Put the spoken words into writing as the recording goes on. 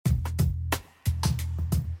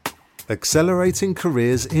Accelerating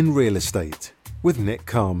Careers in Real Estate with Nick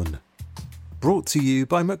Carman. Brought to you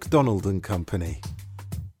by McDonald & Company.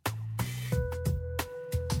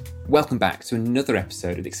 Welcome back to another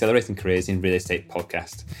episode of the Accelerating Careers in Real Estate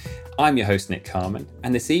podcast. I'm your host, Nick Carman,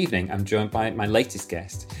 and this evening I'm joined by my latest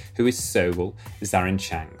guest, who is Sowgol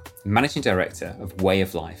Zarinchang, Managing Director of Way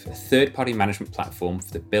of Life, a third-party management platform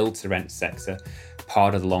for the build-to-rent sector,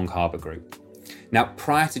 part of the Long Harbour Group. Now,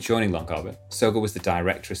 prior to joining Long Harbour, Sowgol was the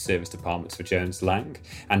Director of Service Departments for Jones Lang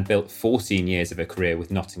and built 14 years of her career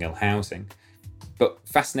with Notting Hill Housing. But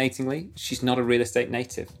fascinatingly, she's not a real estate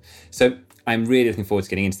native. So I'm really looking forward to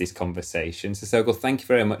getting into this conversation. So Sowgol, thank you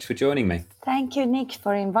very much for joining me. Thank you, Nick,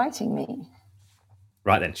 for inviting me.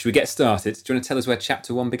 Right then, should we get started? Do you want to tell us where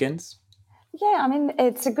chapter 1 begins? Yeah, I mean,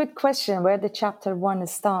 it's a good question where the chapter 1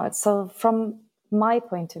 starts. So from my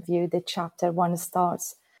point of view, the chapter 1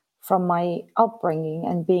 starts from my upbringing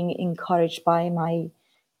and being encouraged by my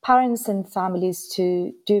parents and families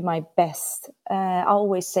to do my best. I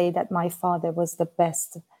always say that my father was the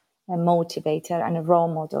best motivator and a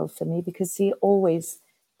role model for me because he always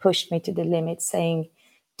pushed me to the limit, saying,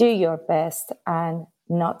 do your best and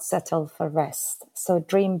not settle for rest. So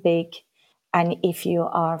dream big. And if you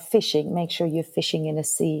are fishing, make sure you're fishing in a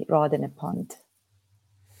sea rather than a pond.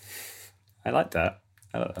 I like that.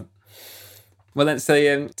 Well, let's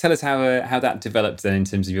say, tell us how that developed then in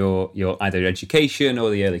terms of your either your education or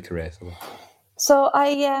the early career. So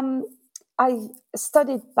I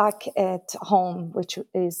studied back at home, which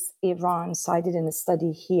is Iran. So I didn't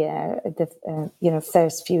study here. The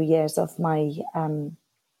first few years of my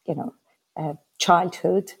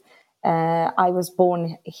childhood. I was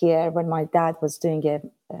born here when my dad was doing a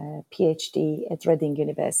PhD at Reading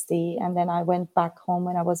University, and then I went back home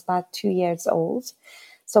when I was about 2 years old.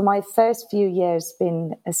 So my first few years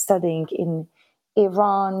been studying in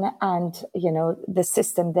Iran, and, the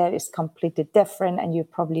system there is completely different, and you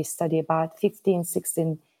probably study about 15,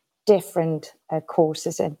 16 different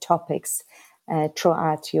courses and topics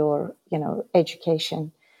throughout your,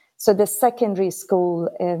 education. So the secondary school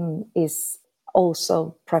is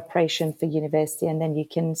also preparation for university, and then you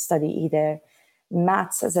can study either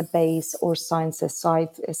maths as a base or sciences. So I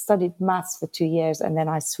studied maths for 2 years, and then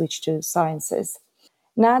I switched to sciences.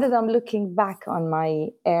 Now that I'm looking back on my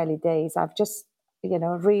early days, I've just,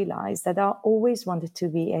 realized that I always wanted to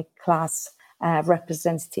be a class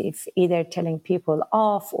representative, either telling people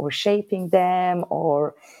off or shaping them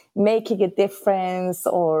or making a difference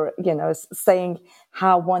or, saying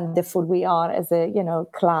how wonderful we are as a,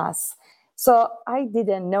 class. So I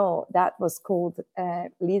didn't know that was called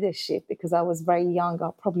leadership because I was very young. I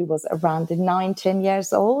probably was around 9, 10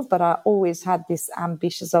 years old, but I always had this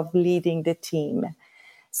ambition of leading the team.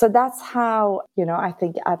 So that's how, I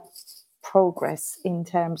think I've progressed in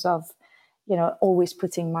terms of, always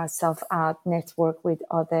putting myself out, network with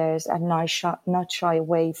others, and not shy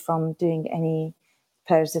away from doing any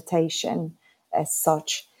presentation as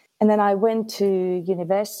such. And then I went to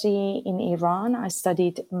university in Iran. I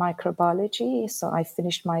studied microbiology. So I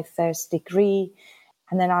finished my first degree.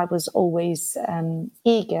 And then I was always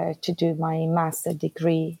eager to do my master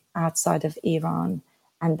degree outside of Iran.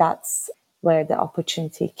 And that's where the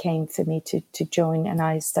opportunity came for me to join. And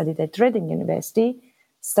I studied at Reading University,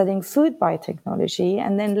 studying food biotechnology.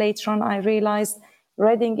 And then later on, I realized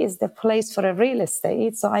Reading is the place for a real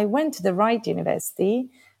estate. So I went to the right university,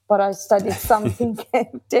 but I studied something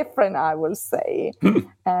different, I will say,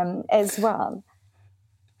 as well.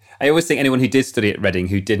 I always think anyone who did study at Reading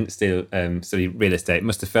who didn't study real estate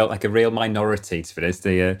must have felt like a real minority. To be honest,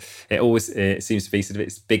 it always seems to be sort of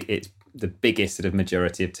it's the biggest sort of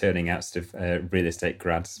majority of turning out sort of real estate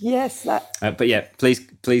grads. Yes. But yeah,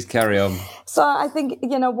 please carry on. So I think,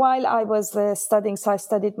 while I was studying, so I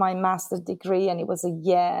studied my master's degree and it was a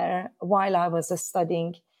year. While I was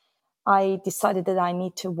studying, I decided that I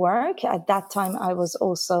need to work. At that time, I was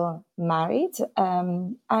also married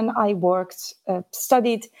and I worked,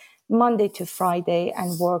 studied Monday to Friday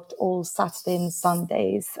and worked all Saturday and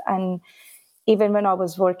Sundays. And even when I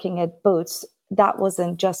was working at Boots, that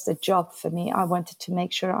wasn't just a job for me. I wanted to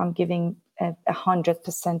make sure I'm giving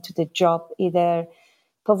 100% to the job, either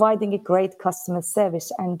providing a great customer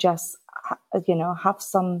service and just, have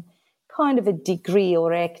some kind of a degree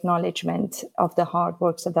or acknowledgement of the hard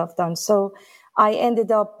work that I've done. So I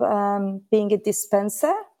ended up being a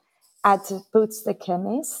dispenser at Boots the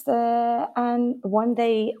Chemist. And one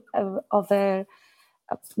day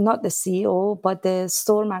not the CEO, but the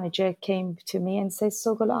store manager came to me and said,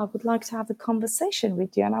 Sowgol, I would like to have a conversation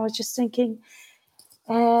with you. And I was just thinking,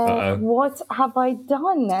 what have I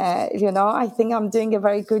done? I think I'm doing a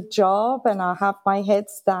very good job and I have my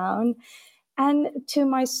heads down. And to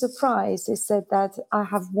my surprise, it said that I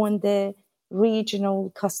have won the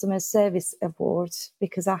Regional Customer Service Award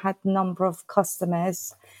because I had a number of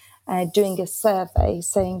customers doing a survey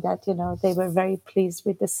saying that, they were very pleased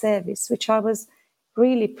with the service, which I was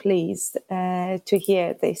really pleased to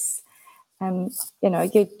hear this.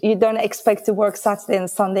 You don't expect to work Saturday and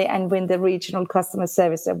Sunday and win the Regional Customer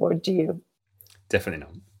Service Award, do you? Definitely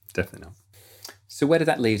not. Definitely not. So where did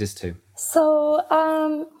that lead us to?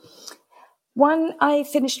 So when I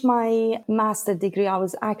finished my master degree, I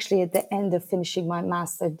was actually at the end of finishing my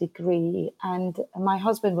master degree, and my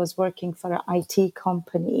husband was working for an IT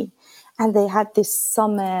company, and they had this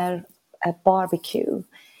summer barbecue.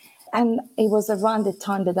 And it was around the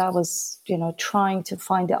time that I was, trying to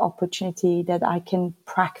find the opportunity that I can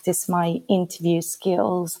practice my interview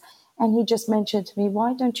skills. And he just mentioned to me,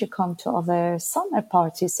 why don't you come to our summer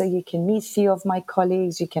party so you can meet a few of my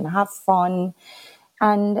colleagues, you can have fun.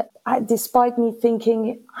 And despite me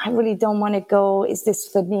thinking, I really don't want to go, is this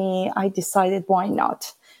for me? I decided, why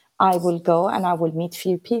not? I will go and I will meet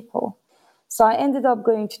few people. So I ended up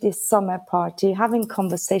going to this summer party, having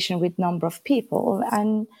conversation with a number of people.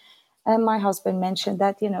 And my husband mentioned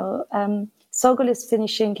that, Sowgol is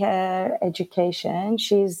finishing her education.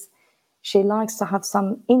 She likes to have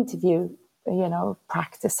some interview,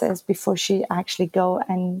 practices before she actually go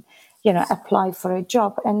and, apply for a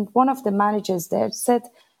job. And one of the managers there said,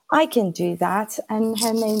 I can do that. And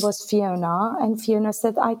her name was Fiona. And Fiona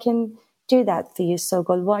said, I can do that for you,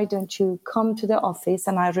 Sowgol. Why don't you come to the office?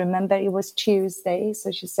 And I remember it was Tuesday. So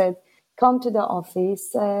she said, come to the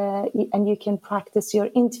office and you can practice your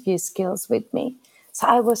interview skills with me. So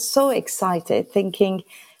I was so excited thinking,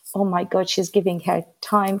 oh my God, she's giving her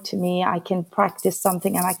time to me. I can practice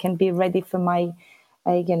something and I can be ready for my,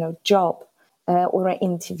 job or an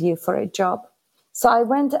interview for a job. So I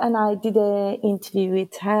went and I did an interview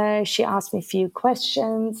with her. She asked me a few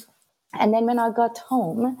questions. And then when I got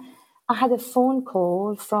home, I had a phone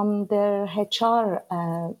call from their HR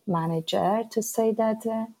manager to say that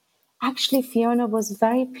actually Fiona was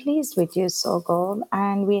very pleased with you, Sowgol,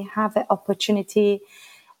 and we have an opportunity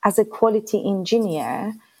as a quality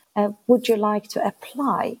engineer. Would you like to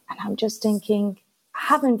apply? And I'm just thinking, I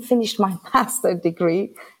haven't finished my master's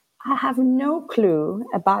degree. I have no clue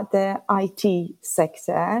about the IT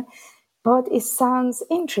sector, but it sounds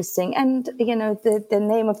interesting. And, the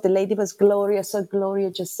name of the lady was Gloria. So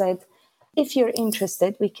Gloria just said, if you're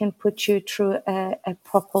interested, we can put you through a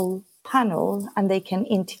proper panel and they can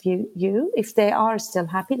interview you. If they are still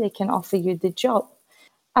happy, they can offer you the job.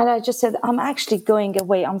 And I just said, I'm actually going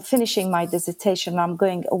away. I'm finishing my dissertation. I'm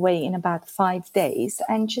going away in about 5 days.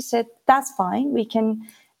 And she said, that's fine. We can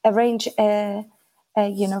arrange a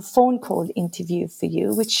phone call interview for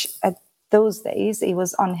you, which at those days, it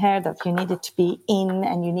was unheard of. You needed to be in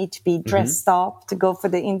and you need to be dressed up to go for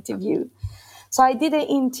the interview. So I did an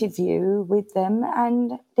interview with them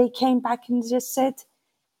and they came back and just said,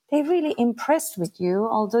 they're really impressed with you,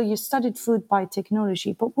 although you studied food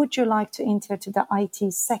biotechnology, but would you like to enter to the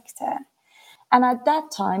IT sector? And at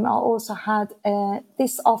that time, I also had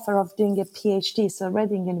this offer of doing a PhD. So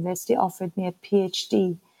Reading University offered me a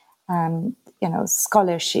PhD,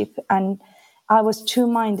 scholarship. And I was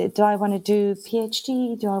two-minded. Do I want to do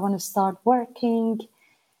PhD? Do I want to start working?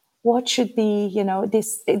 What should be,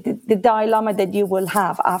 the dilemma that you will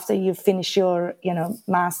have after you finish your,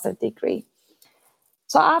 master degree?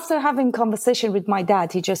 So after having conversation with my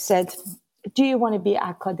dad, he just said, do you want to be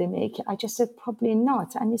academic? I just said, probably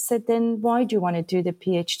not. And he said, then why do you want to do the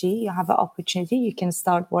PhD? You have an opportunity. You can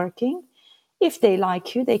start working. If they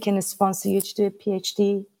like you, they can sponsor you to do a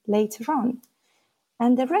PhD later on.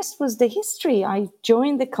 And the rest was the history. I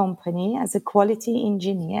joined the company as a quality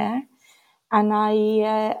engineer. And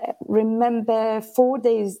I remember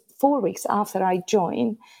 4 weeks after I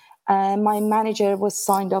joined, my manager was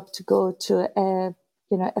signed up to go to a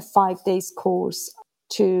 5 days course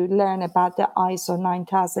to learn about the ISO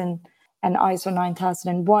 9000 and ISO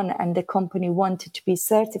 9001, and the company wanted to be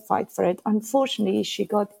certified for it. Unfortunately, she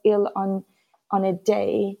got ill on a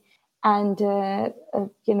day, and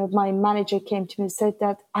my manager came to me and said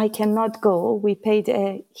that I cannot go. We paid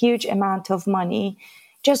a huge amount of money.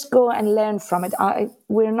 Just go and learn from it.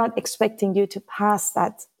 We're not expecting you to pass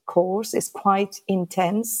that course. It's quite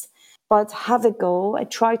intense. But have a go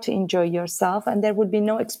and try to enjoy yourself. And there would be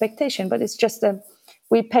no expectation, but it's just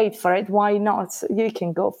we paid for it. Why not? You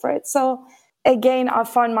can go for it. So again, I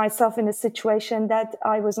found myself in a situation that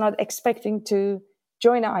I was not expecting to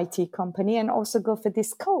join an IT company and also go for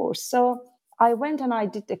this course. So I went and I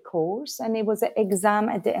did the course and it was an exam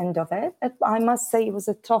at the end of it. I must say it was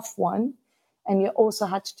a tough one. And you also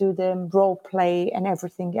had to do the role play and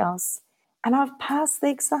everything else. And I've passed the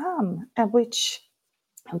exam, which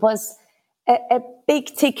was a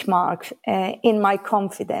big tick mark in my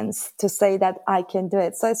confidence to say that I can do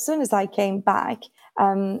it. So as soon as I came back,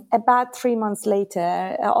 about 3 months later,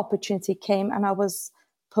 an opportunity came and I was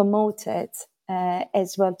promoted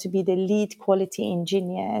as well to be the lead quality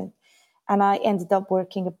engineer. And I ended up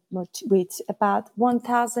working with about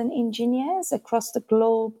 1,000 engineers across the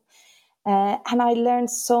globe. And I learned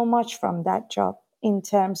so much from that job in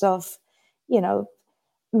terms of,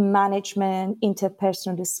 management,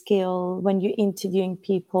 interpersonal skill, when you're interviewing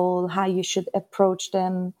people, how you should approach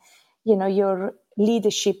them, your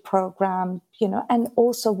leadership program, and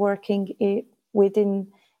also working within,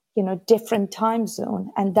 different time zone.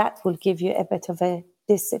 And that will give you a bit of a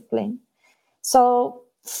discipline. So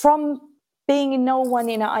from being no one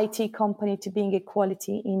in an IT company to being a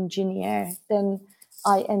quality engineer, then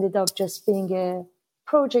I ended up just being a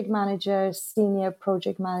project manager, senior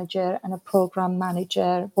project manager, and a program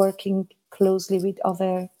manager, working closely with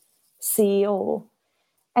other CEO.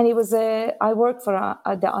 And I worked for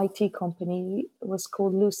the IT company. It was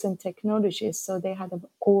called Lucent Technologies. So they had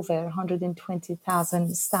over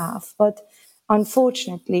 120,000 staff. But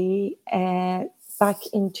unfortunately, back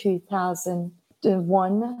in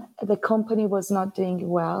 2001, the company was not doing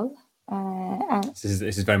well. This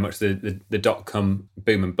is very much the dot-com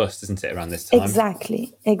boom and bust, isn't it, around this time?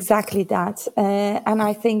 Exactly that. And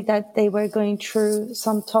I think that they were going through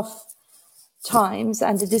some tough times,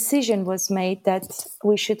 and the decision was made that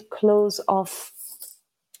we should close off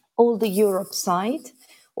all the Europe side,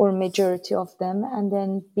 or majority of them, and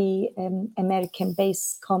then be an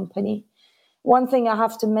American-based company. One thing I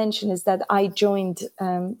have to mention is that I joined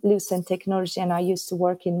Lucent Technology and I used to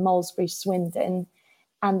work in Malmesbury, Swindon.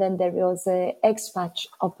 And then there was an expat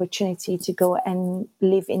opportunity to go and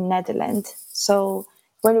live in Netherlands. So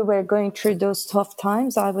when we were going through those tough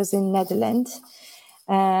times, I was in Netherlands.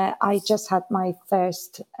 I just had my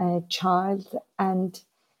first child, and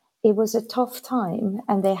it was a tough time.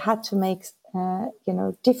 And they had to make,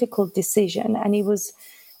 difficult decision. And it was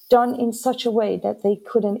done in such a way that they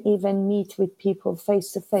couldn't even meet with people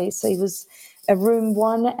face to face. So it was a room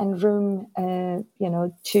 1 and room,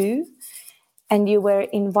 2. And you were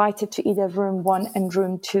invited to either room 1 and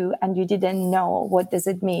room 2, and you didn't know what does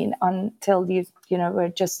it mean until you were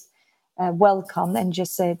just welcomed and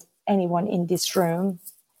just said, anyone in this room,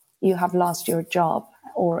 you have lost your job,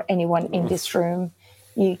 or anyone in this room,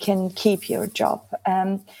 you can keep your job.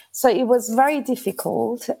 So it was very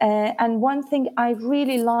difficult. And one thing I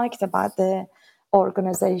really liked about the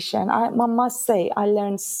organization, I must say, I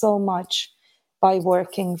learned so much by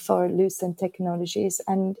working for Lucent Technologies,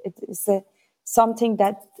 and it is something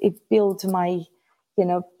that it built my,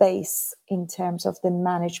 base in terms of the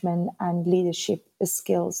management and leadership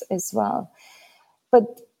skills as well. But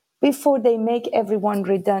before they make everyone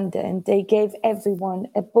redundant, they gave everyone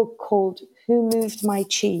a book called Who Moved My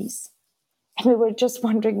Cheese? And we were just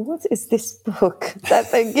wondering, what is this book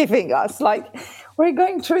that they're giving us? Like, we're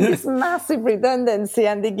going through this massive redundancy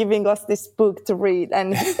and they're giving us this book to read.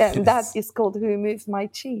 And that is called Who Moved My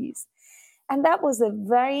Cheese? And that was a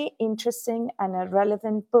very interesting and a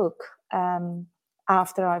relevant book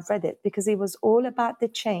after I've read it, because it was all about the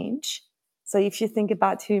change. So if you think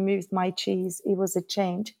about Who Moved My Cheese, it was a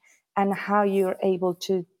change, and how you're able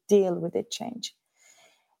to deal with the change.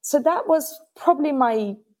 So that was probably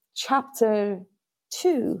my chapter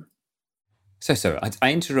 2. So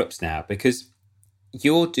I interrupt now because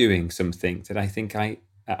you're doing something that I think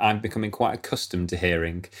I'm becoming quite accustomed to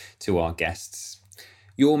hearing to our guests.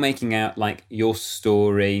 You're making out like your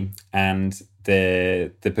story and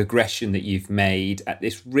the progression that you've made at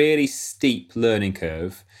this really steep learning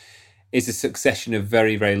curve is a succession of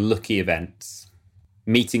very, very lucky events.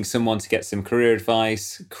 Meeting someone to get some career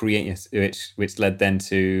advice, which led then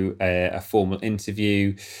to a formal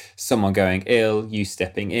interview, someone going ill, you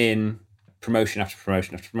stepping in, promotion after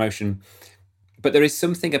promotion after promotion. But there is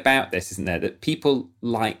something about this, isn't there, that people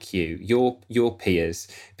like you, your peers,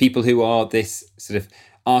 people who are this sort of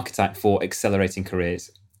archetype for accelerating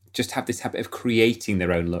careers, just have this habit of creating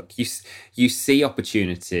their own luck. You see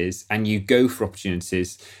opportunities and you go for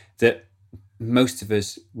opportunities that most of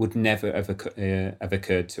us would never have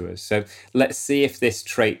occurred to us. So let's see if this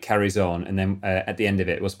trait carries on. And then at the end of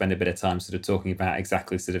it, we'll spend a bit of time sort of talking about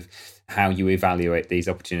exactly sort of how you evaluate these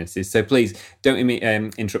opportunities. So please don't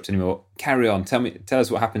interrupt anymore. Carry on. Tell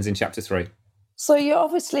us what happens in chapter 3. So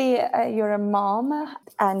you're a mom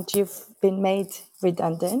and you've been made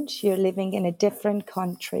redundant. You're living in a different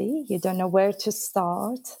country. You don't know where to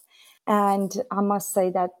start. And I must say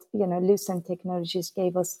that, Lucent Technologies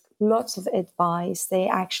gave us lots of advice. They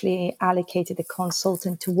actually allocated a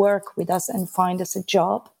consultant to work with us and find us a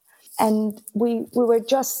job. And we were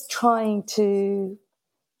just trying to,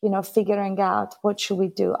 figuring out what should we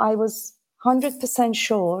do. I was 100%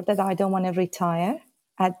 sure that I don't want to retire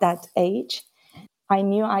at that age. I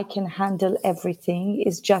knew I can handle everything.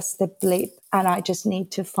 It's just a blip, and I just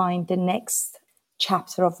need to find the next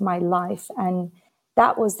chapter of my life. And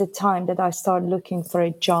that was the time that I started looking for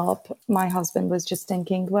a job. My husband was just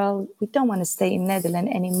thinking, well, we don't want to stay in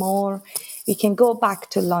Netherlands anymore. We can go back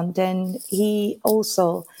to London. He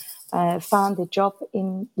also found a job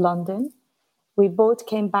in London. We both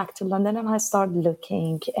came back to London, and I started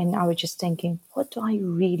looking, and I was just thinking, what do I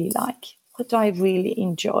really like? What do I really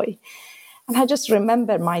enjoy? And I just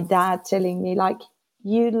remember my dad telling me, like,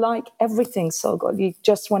 you like everything Sowgol. You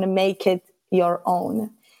just want to make it your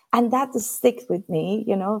own. And that has stuck with me,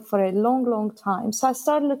 for a long, long time. So I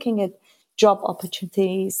started looking at job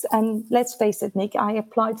opportunities. And let's face it, Nick, I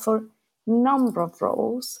applied for a number of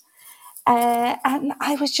roles. And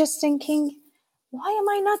I was just thinking, why am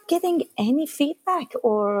I not getting any feedback?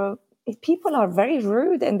 Or if people are very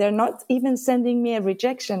rude and they're not even sending me a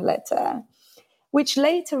rejection letter, which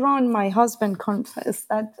later on my husband confessed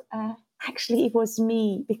that actually it was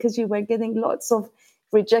me, because you were getting lots of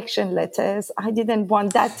rejection letters. I didn't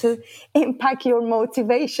want that to impact your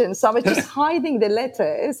motivation. So I was just hiding the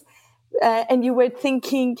letters. And you were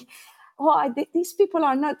thinking, these people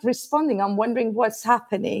are not responding. I'm wondering what's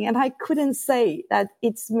happening. And I couldn't say that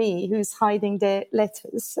it's me who's hiding the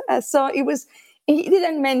letters. So he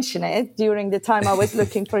didn't mention it during the time I was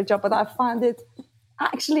looking for a job, but I found it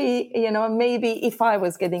actually, maybe if I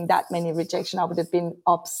was getting that many rejection, I would have been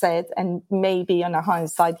upset. And maybe on a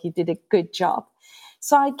hindsight, he did a good job.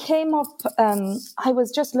 So I came up, I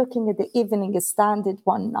was just looking at the Evening Standard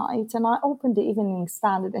one night, and I opened the Evening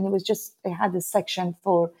Standard, and it had a section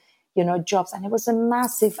for, jobs. And it was a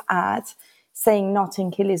massive ad saying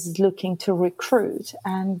Notting Hill is looking to recruit.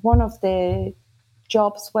 And one of the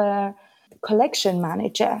jobs were collection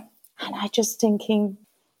manager. And I just thinking,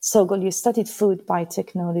 Sowgol, you studied food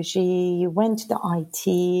biotechnology, you went to the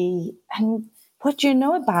IT, and what do you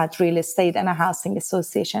know about real estate and a housing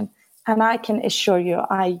association? And I can assure you,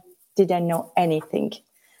 I didn't know anything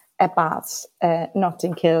about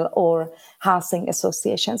Notting Hill or housing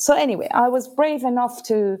association. So anyway, I was brave enough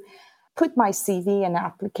to put my CV and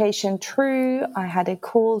application through. I had a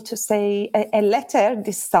call to say, a letter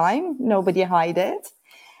this time, nobody hide it,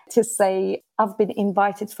 to say I've been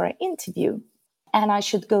invited for an interview and I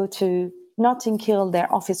should go to Notting Hill.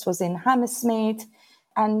 Their office was in Hammersmith,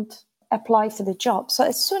 and apply for the job. So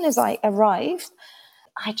as soon as I arrived,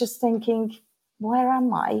 I just thinking, where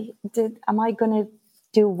am I? Am I going to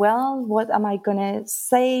do well? What am I going to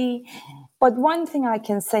say? But one thing I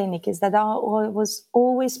can say, Nick, is that I was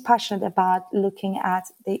always passionate about looking at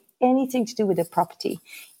anything to do with the property,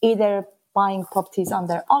 either buying properties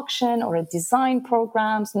under auction or a design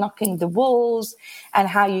programs, knocking the walls, and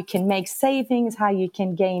how you can make savings, how you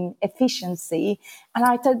can gain efficiency. And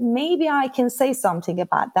I thought maybe I can say something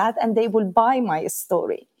about that and they will buy my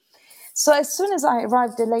story. So as soon as I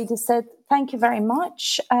arrived, the lady said, thank you very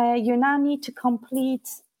much. You now need to complete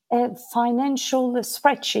a financial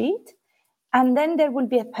spreadsheet, and then there will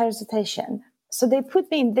be a presentation. So they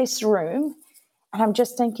put me in this room, and I'm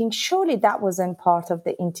just thinking, surely that wasn't part of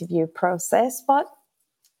the interview process, but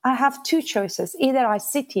I have two choices. Either I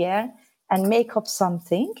sit here and make up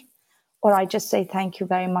something, or I just say thank you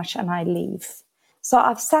very much and I leave. So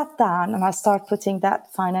I've sat down and I start putting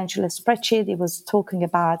that financial spreadsheet. It was talking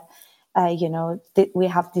about we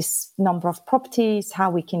have this number of properties, how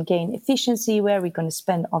we can gain efficiency, where we're going to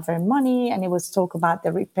spend our money. And it was talk about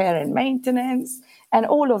the repair and maintenance and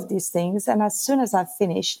all of these things. And as soon as I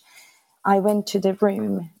finished, I went to the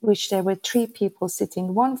room, which there were three people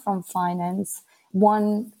sitting, one from finance,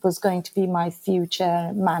 one was going to be my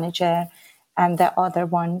future manager, and the other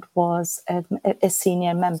one was a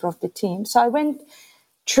senior member of the team. So I went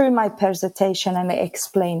through my presentation and I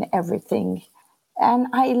explained everything. And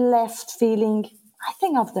I left feeling, I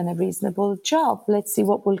think I've done a reasonable job. Let's see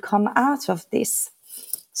what will come out of this.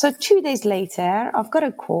 So 2 days later, I've got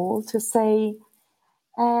a call to say,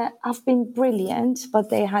 I've been brilliant,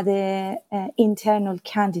 but they had an internal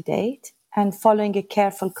candidate. And following a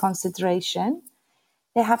careful consideration,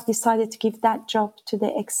 they have decided to give that job to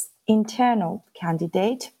the internal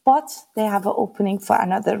candidate, but they have an opening for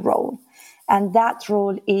another role. And that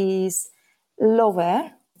role is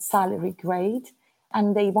lower salary grade,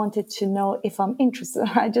 And they wanted to know if I'm interested.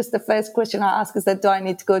 The first question I asked is that, do I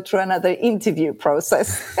need to go through another interview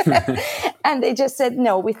process? And they just said,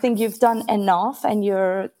 no, we think you've done enough and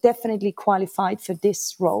you're definitely qualified for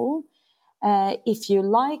this role. If you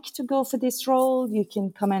like to go for this role, you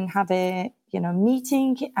can come and have a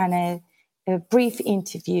meeting and a brief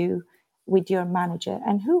interview with your manager.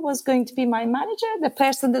 And who was going to be my manager? The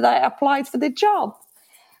person that I applied for the job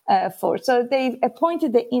for. So they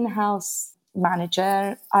appointed the in-house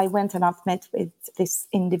manager. I went and I've met with this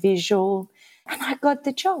individual and I got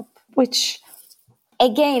the job, which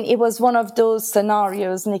again, it was one of those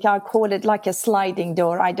scenarios, Nick, I call it like a sliding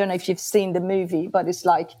door. I don't know if you've seen the movie, but it's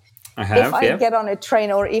like, if I get on a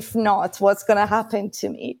train or if not, what's going to happen to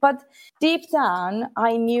me? But deep down,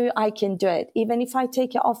 I knew I can do it. Even if I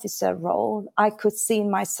take an officer role, I could see in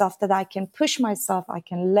myself that I can push myself, I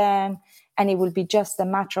can learn, and it will be just a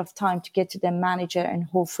matter of time to get to the manager and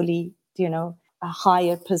hopefully, a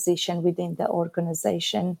higher position within the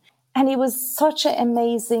organization. And it was such an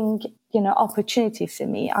amazing, opportunity for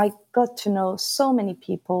me. I got to know so many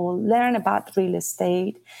people, learn about real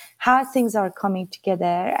estate, how things are coming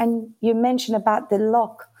together. And you mentioned about the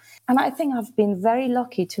luck. And I think I've been very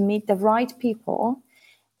lucky to meet the right people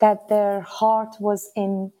that their heart was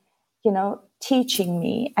in, teaching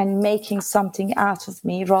me and making something out of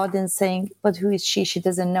me rather than saying, but who is she? She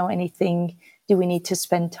doesn't know anything. Do we need to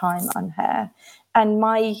spend time on her? And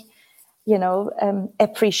my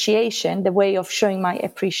appreciation, the way of showing my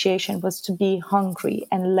appreciation was to be hungry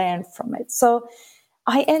and learn from it. So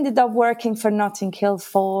I ended up working for Notting Hill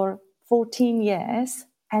for 14 years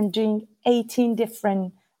and doing 18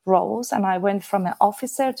 different roles. And I went from an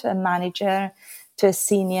officer to a manager to a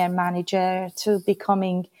senior manager to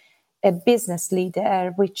becoming a business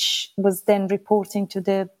leader, which was then reporting to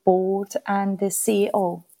the board and the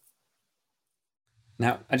CEO.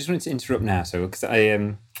 Now, I just wanted to interrupt now, because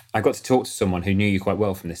I got to talk to someone who knew you quite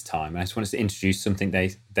well from this time, and I just wanted to introduce something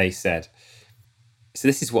they said. So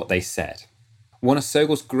this is what they said. One of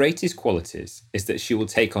Sowgol's greatest qualities is that she will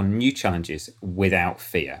take on new challenges without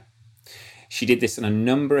fear. She did this on a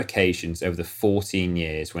number of occasions over the 14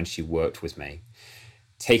 years when she worked with me,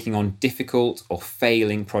 taking on difficult or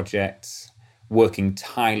failing projects, working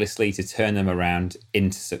tirelessly to turn them around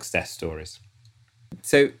into success stories.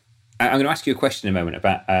 So I'm going to ask you a question in a moment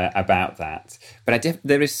about that. But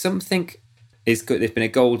there is something, there's been a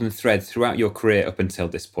golden thread throughout your career up until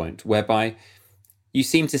this point, whereby you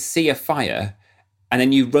seem to see a fire and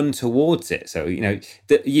then you run towards it. So,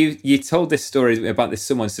 you told this story about this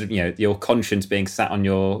someone sort of, your conscience being sat on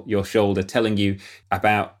your shoulder, telling you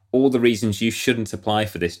about all the reasons you shouldn't apply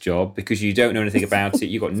for this job because you don't know anything about it.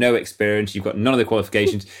 You've got no experience. You've got none of the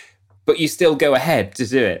qualifications, but you still go ahead to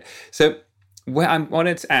do it. So where I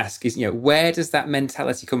wanted to ask is, where does that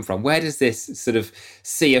mentality come from? Where does this sort of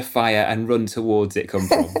see a fire and run towards it come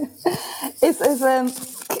from?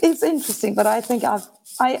 It's interesting, but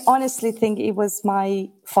I honestly think it was my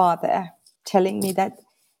father telling me that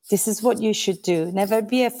this is what you should do. Never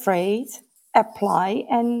be afraid, apply,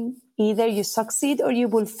 and either you succeed or you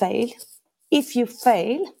will fail. If you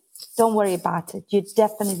fail, don't worry about it. You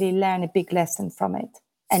definitely learn a big lesson from it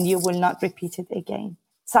and you will not repeat it again.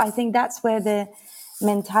 So I think that's where the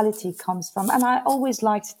mentality comes from. And I always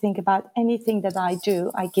like to think about anything that I do,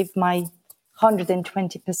 I give my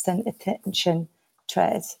 120% attention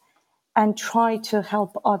to it and try to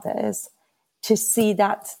help others to see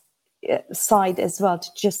that side as well, to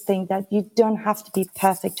just think that you don't have to be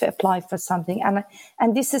perfect to apply for something.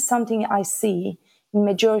 And this is something I see in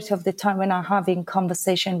majority of the time when I'm having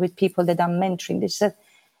conversation with people that I'm mentoring. They said,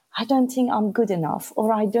 I don't think I'm good enough,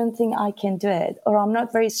 or I don't think I can do it, or I'm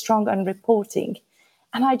not very strong on reporting.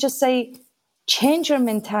 And I just say, change your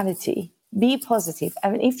mentality, be positive. I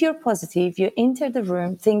mean, if you're positive, you enter the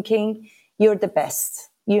room thinking you're the best,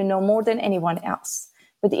 you know more than anyone else.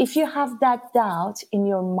 But if you have that doubt in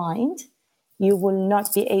your mind, you will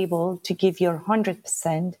not be able to give your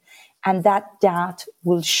 100%, and that doubt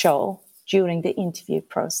will show during the interview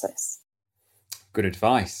process. Good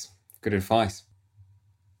advice. Good advice.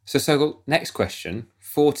 So, Sowgol, next question.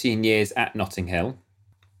 14 years at Notting Hill.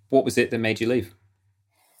 What was it that made you leave?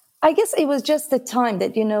 I guess it was just the time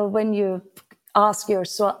that, when you ask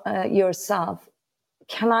yourself,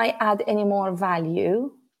 can I add any more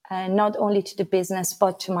value, not only to the business,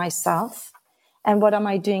 but to myself? And what am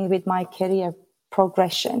I doing with my career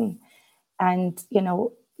progression? And,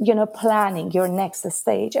 planning your next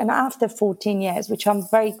stage. And after 14 years, which I'm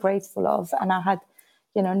very grateful of, and I had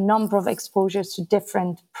number of exposures to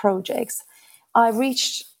different projects, I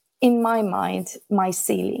reached, in my mind, my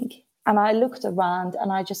ceiling. And I looked around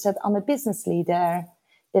and I just said, I'm a business leader.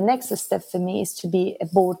 the next step for me is to be a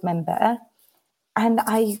board member. And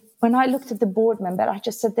when I looked at the board member, I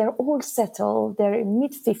just said, they're all settled. They're in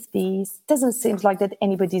mid-50s. Doesn't seem like that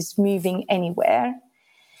anybody's moving anywhere.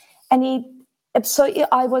 So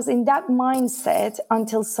I was in that mindset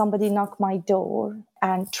until somebody knocked my door,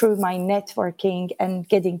 and through my networking and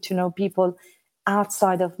getting to know people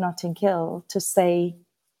outside of Notting Hill to say,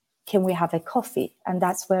 can we have a coffee? And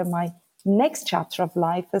that's where my next chapter of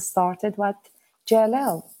life has started with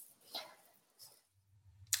JLL.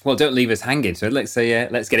 Well, don't leave us hanging. So let's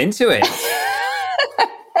get into it.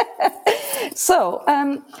 So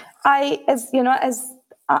I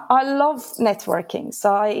love networking.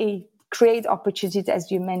 So I create opportunities,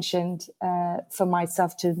 as you mentioned, for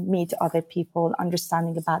myself to meet other people,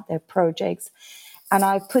 understanding about their projects. And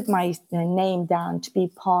I put my name down to be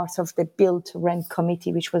part of the Build to Rent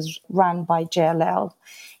committee, which was run by JLL.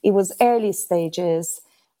 It was early stages.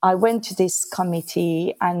 I went to this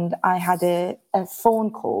committee and I had a phone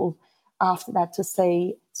call after that to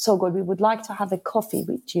say, Sowgol, we would like to have a coffee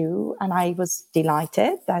with you. And I was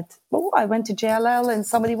delighted that, I went to JLL and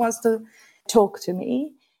somebody wants to talk to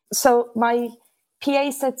me. So my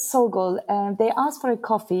PA said, Sowgol, they asked for a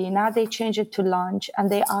coffee. Now they changed it to lunch,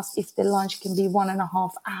 and they asked if the lunch can be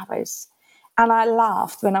 1.5 hours. And I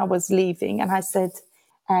laughed when I was leaving, and I said,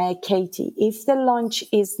 Katie, if the lunch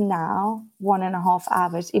is now 1.5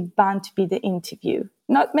 hours, it bound to be the interview.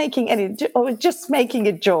 Not making or just making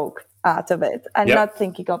a joke out of it and not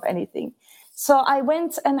thinking of anything. So I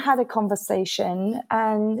went and had a conversation,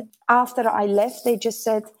 and after I left, they just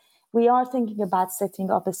said, we are thinking about setting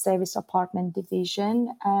up a service apartment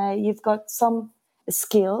division. You've got some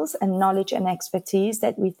skills and knowledge and expertise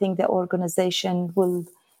that we think the organization will,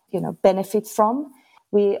 benefit from.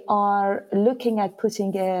 We are looking at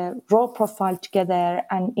putting a role profile together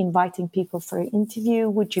and inviting people for an interview.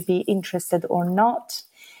 Would you be interested or not?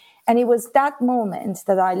 And it was that moment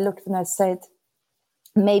that I looked and I said,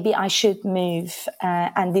 maybe I should move,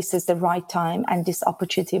 and this is the right time, and this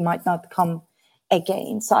opportunity might not come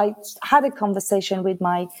again. So I had a conversation with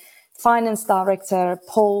my finance director,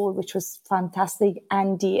 Paul, which was fantastic,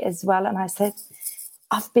 Andy as well. And I said,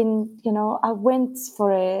 I went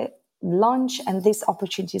for a lunch and this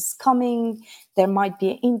opportunity is coming. There might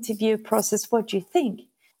be an interview process. What do you think?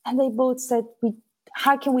 And they both said,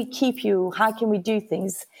 how can we keep you? How can we do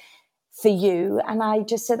things for you? And I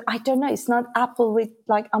just said, I don't know. It's not Apple with,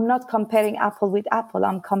 I'm not comparing Apple with Apple.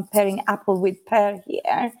 I'm comparing Apple with pear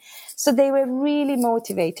here. So they were really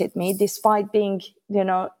motivated me, despite being,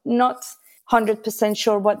 not 100%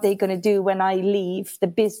 sure what they're going to do when I leave the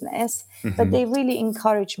business. Mm-hmm. But they really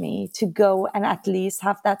encouraged me to go and at least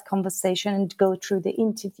have that conversation and go through the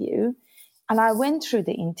interview. And I went through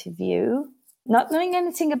the interview, not knowing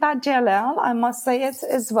anything about JLL, I must say it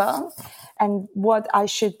as well, and what I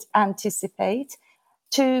should anticipate,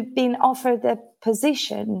 to being offered a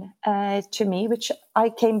position to me, which I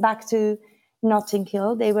came back to Notting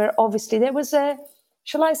Hill. There was a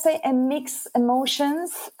mixed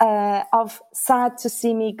emotions of sad to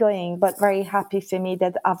see me going, but very happy for me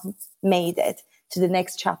that I've made it to the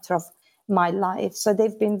next chapter of my life. So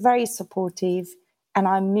they've been very supportive, and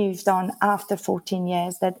I moved on after 14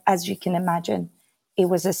 years. That, as you can imagine, it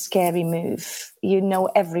was a scary move. You know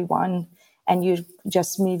everyone, and you're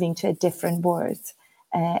just moving to a different world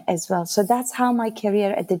as well. So that's how my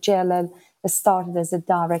career at the JLL started, as a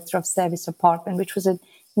director of service apartment, which was a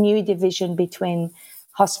new division between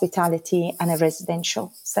hospitality and a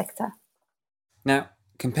residential sector. Now,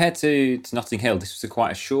 compared to Notting Hill, this was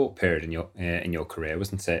quite a short period in your career,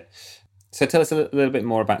 wasn't it? So tell us a little bit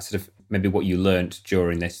more about sort of maybe what you learned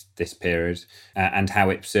during this period and how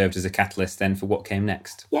it served as a catalyst then for what came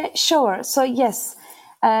next. Yeah, sure. So yes,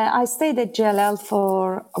 I stayed at JLL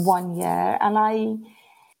for 1 year, and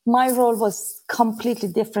my role was completely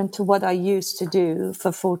different to what I used to do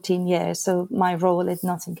for 14 years. So my role at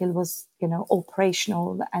Notting Hill was,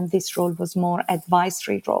 operational, and this role was more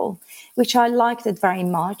advisory role, which I liked it very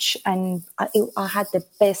much. And I had the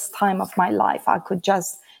best time of my life. I could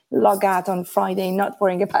just log out on Friday, not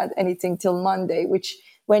worrying about anything till Monday, which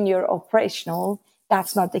when you're operational,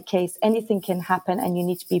 that's not the case. Anything can happen, and you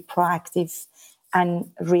need to be proactive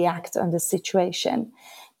and react on the situation.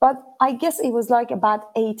 But I guess it was about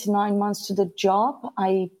 8 to 9 months to the job.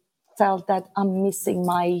 I felt that I'm missing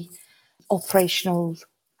my operational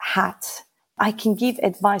hat. I can give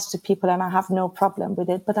advice to people and I have no problem with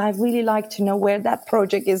it, but I really like to know where that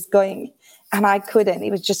project is going. And I couldn't.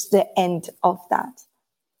 It was just the end of that.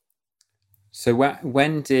 So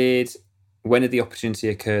when did the opportunity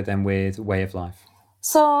occur then with Way of Life?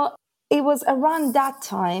 So it was around that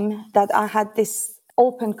time that I had this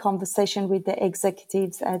open conversation with the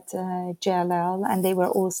executives at JLL, and they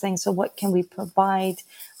were all saying, so what can we provide?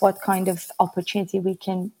 What kind of opportunity we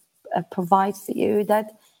can provide for you? That,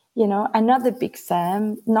 another big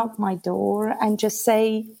firm knock my door and just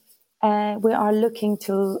say, we are looking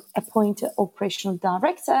to appoint an operational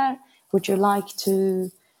director. Would you like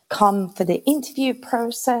to come for the interview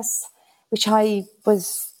process? Which I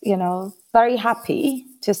was, very happy,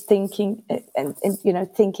 just thinking,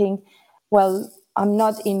 thinking, well, I'm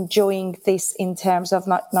not enjoying this in terms of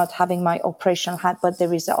not having my operational hat, but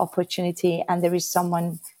there is an opportunity and there is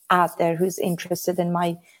someone out there who's interested in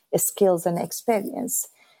my skills and experience.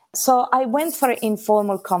 So I went for an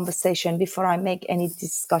informal conversation before I make any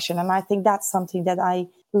discussion. And I think that's something that I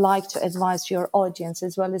like to advise your audience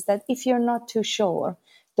as well, is that if you're not too sure,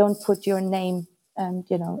 don't put your name,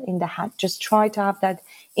 in the hat. Just try to have that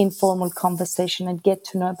informal conversation and get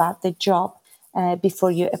to know about the job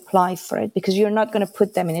before you apply for it, because you're not going to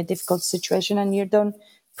put them in a difficult situation and you don't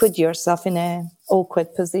put yourself in an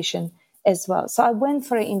awkward position as well. So I went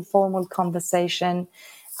for an informal conversation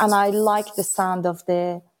and I liked the sound of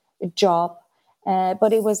the job,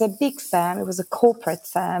 but it was a big firm. It was a corporate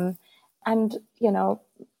firm, and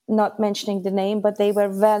not mentioning the name, but they were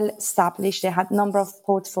well established. They had a number of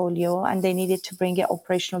portfolio and they needed to bring an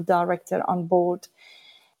operational director on board.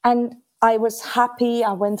 And I was happy.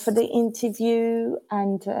 I went for the interview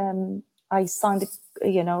and I signed,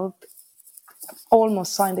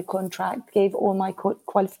 almost signed the contract, gave all my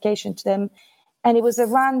qualification to them. And it was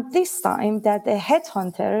around this time that a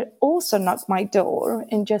headhunter also knocked my door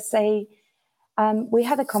and just say, we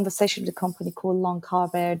had a conversation with a company called Long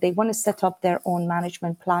Harbor. They want to set up their own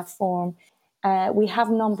management platform. We have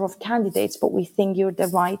a number of candidates, but we think you're the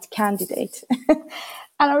right candidate.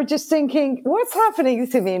 And I was just thinking, what's happening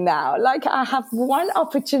to me now? Like, I have one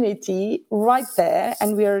opportunity right there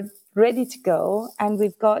and we're ready to go. And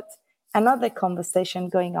we've got another conversation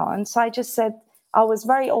going on. So I just said, I was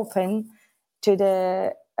very open to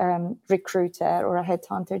the recruiter or a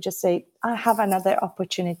headhunter, just say, I have another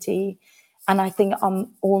opportunity. And I think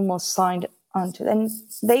I'm almost signed onto it. And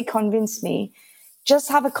they convinced me, just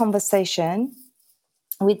have a conversation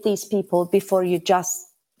with these people before you just,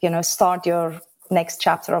 start your next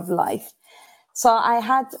chapter of life. So I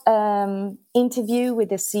had interview with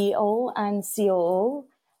the CEO and COO,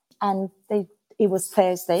 and it was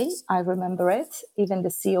Thursday. I remember it. Even the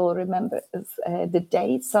CEO remembers the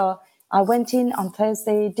date. So I went in on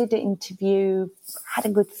Thursday, did the interview, had a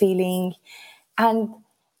good feeling, and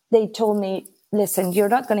they told me, listen, you're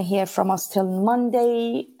not going to hear from us till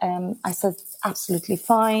Monday. I said, absolutely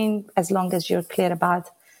fine, as long as you're clear about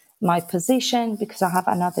my position, because I have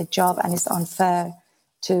another job and it's unfair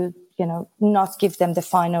to, not give them the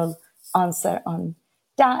final answer on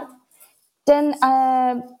that. Then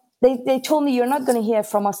they told me, you're not going to hear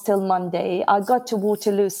from us till Monday. I got to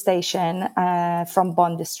Waterloo Station from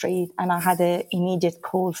Bond Street and I had an immediate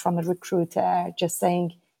call from a recruiter just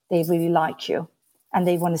saying they really like you and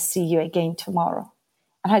they want to see you again tomorrow.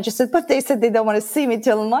 And I just said, but they said they don't want to see me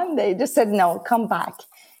till Monday. Just said, no, come back.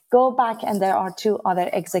 Go back, and there are 2 other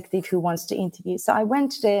executives who wants to interview. So I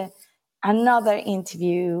went to another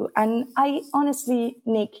interview, and I honestly,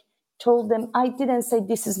 Nick, told them, I didn't say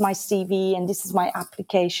this is my CV and this is my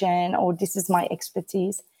application or this is my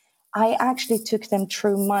expertise. I actually took them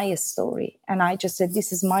through my story, and I just said,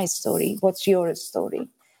 this is my story. What's your story?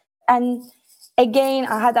 And again,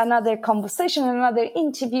 I had another conversation, another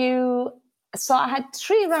interview. So I had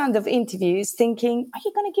 3 rounds of interviews thinking, are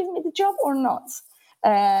you going to give me the job or not?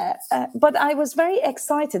 But I was very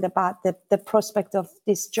excited about the prospect of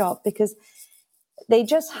this job because they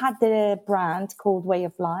just had the brand called Way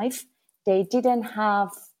of Life. They didn't have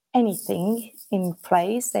anything in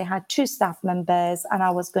place. They had 2 staff members and I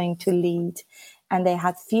was going to lead. And they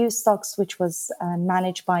had few stocks, which was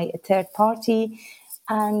managed by a third party.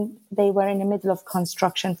 And they were in the middle of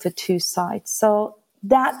construction for 2 sites. So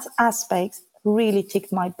that aspect really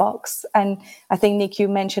ticked my box. And I think, Nick, you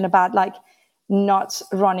mentioned about like not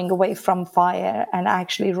running away from fire and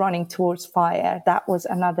actually running towards fire. That was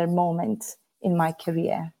another moment in my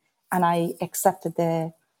career. And I accepted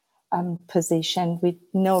the position with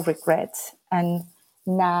no regret. And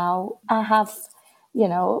now I have,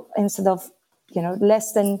 instead of,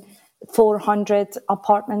 less than 400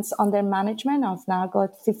 apartments under management, I've now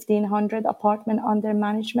got 1,500 apartments under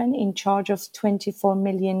management in charge of 24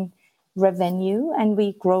 million revenue. And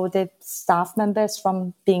we grow the staff members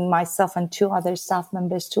from being myself and 2 other staff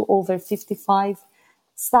members to over 55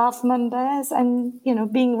 staff members and,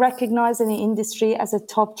 being recognized in the industry as a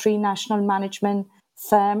top 3 national management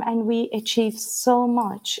firm. And we achieved so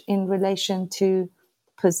much in relation to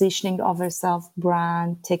positioning of ourselves,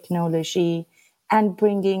 brand, technology, and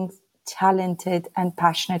bringing talented and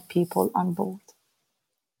passionate people on board.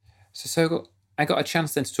 So I got a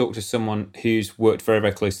chance then to talk to someone who's worked very,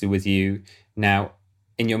 very closely with you now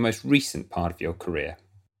in your most recent part of your career.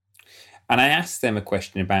 And I asked them a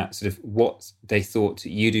question about sort of what they thought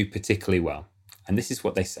you do particularly well. And this is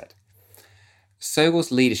what they said.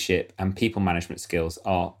 Sowgol's leadership and people management skills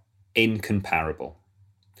are incomparable.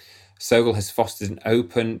 Sowgol has fostered an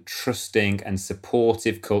open, trusting and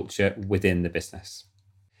supportive culture within the business.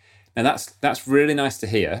 Now that's really nice to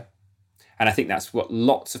hear. And I think that's what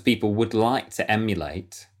lots of people would like to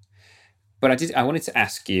emulate. But I wanted to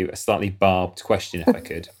ask you a slightly barbed question, if I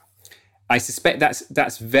could. I suspect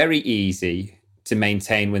that's very easy to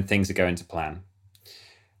maintain when things are going to plan.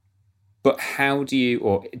 But how do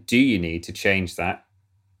you need to change that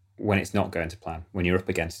when it's not going to plan, when you're up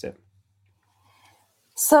against it?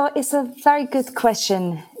 So it's a very good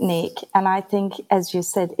question, Nick. And I think, as you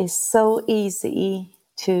said, it's so easy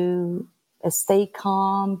to stay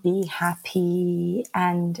calm, be happy,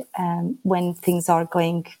 and when things are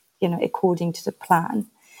going, according to the plan.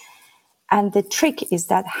 And the trick is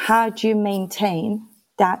that how do you maintain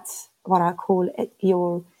that, what I call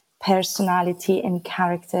your personality and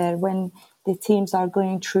character when the teams are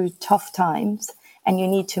going through tough times and you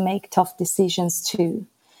need to make tough decisions too.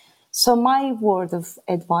 So my word of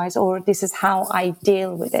advice, or this is how I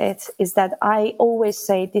deal with it, is that I always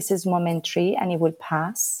say this is momentary and it will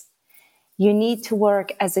pass. You need to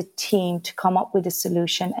work as a team to come up with a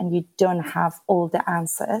solution, and you don't have all the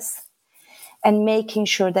answers. And making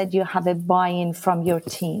sure that you have a buy-in from your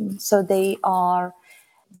team, so they are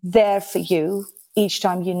there for you each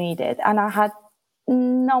time you need it. And I had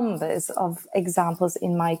numbers of examples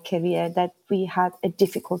in my career that we had a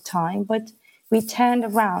difficult time, but we turned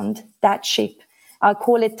around that ship. I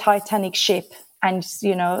call it Titanic ship. And,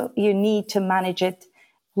 you need to manage it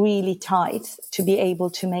really tight to be able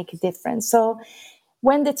to make a difference. So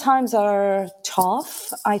when the times are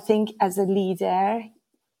tough, I think as a leader,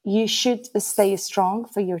 you should stay strong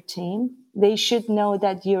for your team. They should know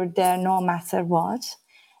that you're there no matter what.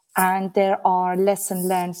 And there are lessons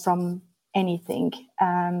learned from anything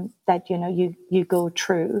that, you go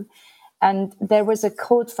through. And there was a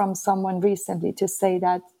quote from someone recently to say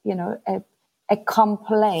that,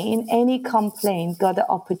 any complaint got the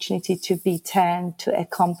opportunity to be turned to a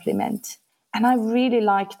compliment. And I really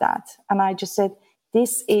like that. And I just said,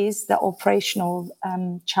 this is the operational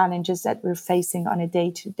challenges that we're facing on a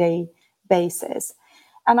day-to-day basis.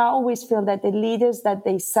 And I always feel that the leaders that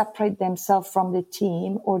they separate themselves from the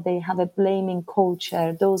team, or they have a blaming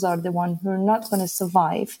culture, those are the ones who are not going to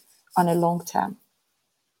survive on a long term.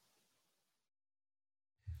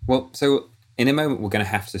 Well, so in a moment, we're going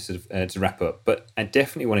to have to sort of to wrap up, but I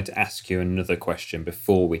definitely wanted to ask you another question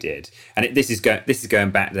before we did, and this is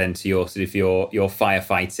going back then to your sort of your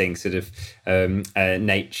firefighting sort of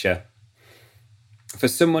nature. For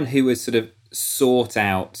someone who has sort of sought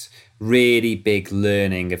out really big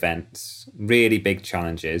learning events, really big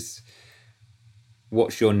challenges,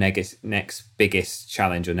 what's your next biggest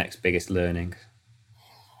challenge or next biggest learning?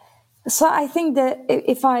 So I think that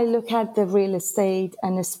if I look at the real estate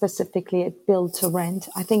and specifically at build to rent,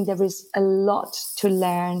 I think there is a lot to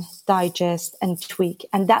learn, digest and tweak.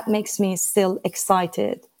 And that makes me still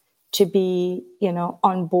excited to be,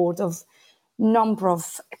 on board of number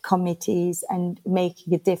of committees and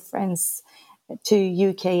making a difference to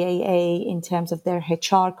UKAA in terms of their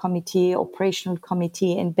HR committee, operational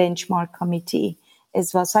committee and benchmark committee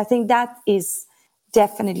as well. So I think that is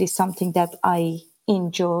definitely something that I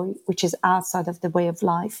enjoy, which is outside of the way of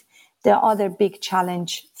life. The other big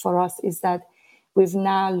challenge for us is that we've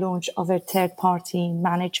now launched our third-party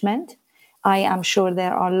management. I am sure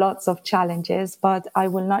there are lots of challenges, but I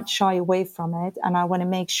will not shy away from it. And I want to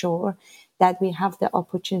make sure that we have the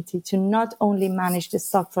opportunity to not only manage the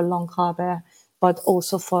stock for Long Harbour, but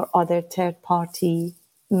also for other third-party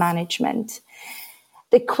management.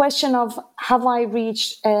 The question of, have I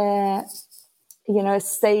reached a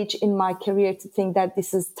stage in my career to think that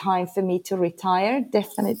this is time for me to retire?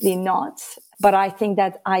 Definitely not. But I think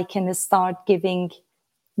that I can start giving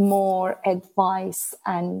more advice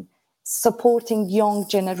and supporting young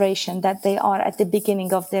generation that they are at the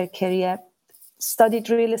beginning of their career, studied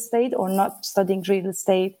real estate or not studying real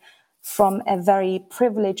estate, from a very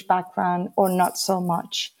privileged background or not so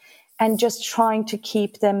much, and just trying to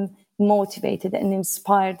keep them motivated and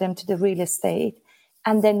inspire them to the real estate,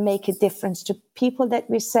 and then make a difference to people that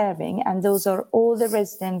we're serving. And those are all the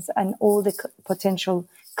residents and all the potential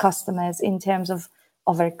customers in terms of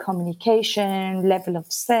our communication, level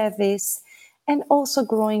of service, and also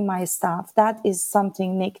growing my staff. That is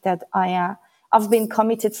something, Nick, that I've been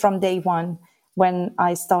committed from day one when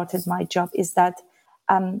I started my job, is that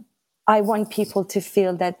I want people to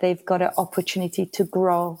feel that they've got an opportunity to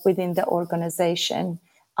grow within the organization.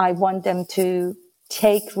 I want them to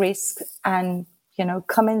take risks and,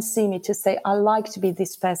 come and see me to say, I like to be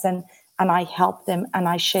this person, and I help them and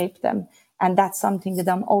I shape them. And that's something that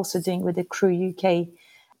I'm also doing with the Crew UK.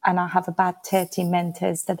 And I have about 30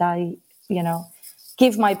 mentors that I,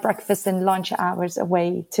 give my breakfast and lunch hours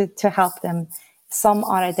away to help them. Some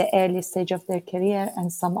are at the early stage of their career,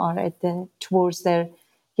 and some are towards their,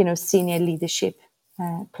 senior leadership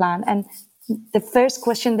plan. And the first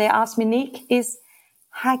question they ask me, Nick, is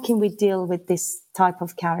how can we deal with this type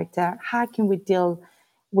of character? How can we deal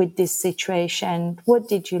with this situation? What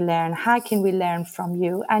did you learn? How can we learn from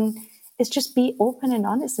you? And it's just be open and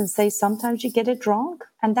honest and say, sometimes you get it wrong,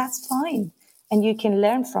 and that's fine. And you can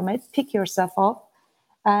learn from it, pick yourself up,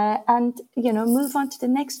 and, move on to the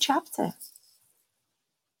next chapter.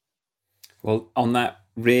 Well, on that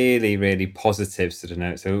really, really positive sort of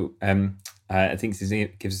note, so I think this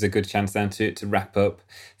gives us a good chance then to wrap up.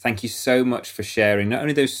 Thank you so much for sharing not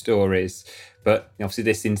only those stories, but obviously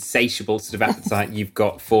this insatiable sort of appetite you've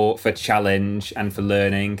got for challenge and for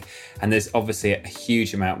learning. And there's obviously a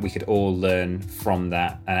huge amount we could all learn from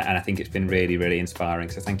that. And I think it's been really, really inspiring.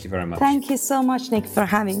 So thank you very much. Thank you so much, Nick, for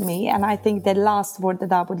having me. And I think the last word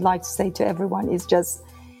that I would like to say to everyone is just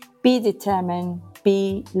be determined,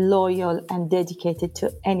 be loyal and dedicated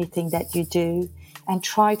to anything that you do, and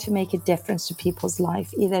try to make a difference to people's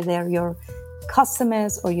life. Either they're your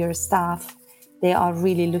customers or your staff. They are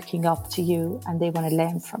really looking up to you and they want to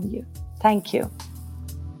learn from you. Thank you.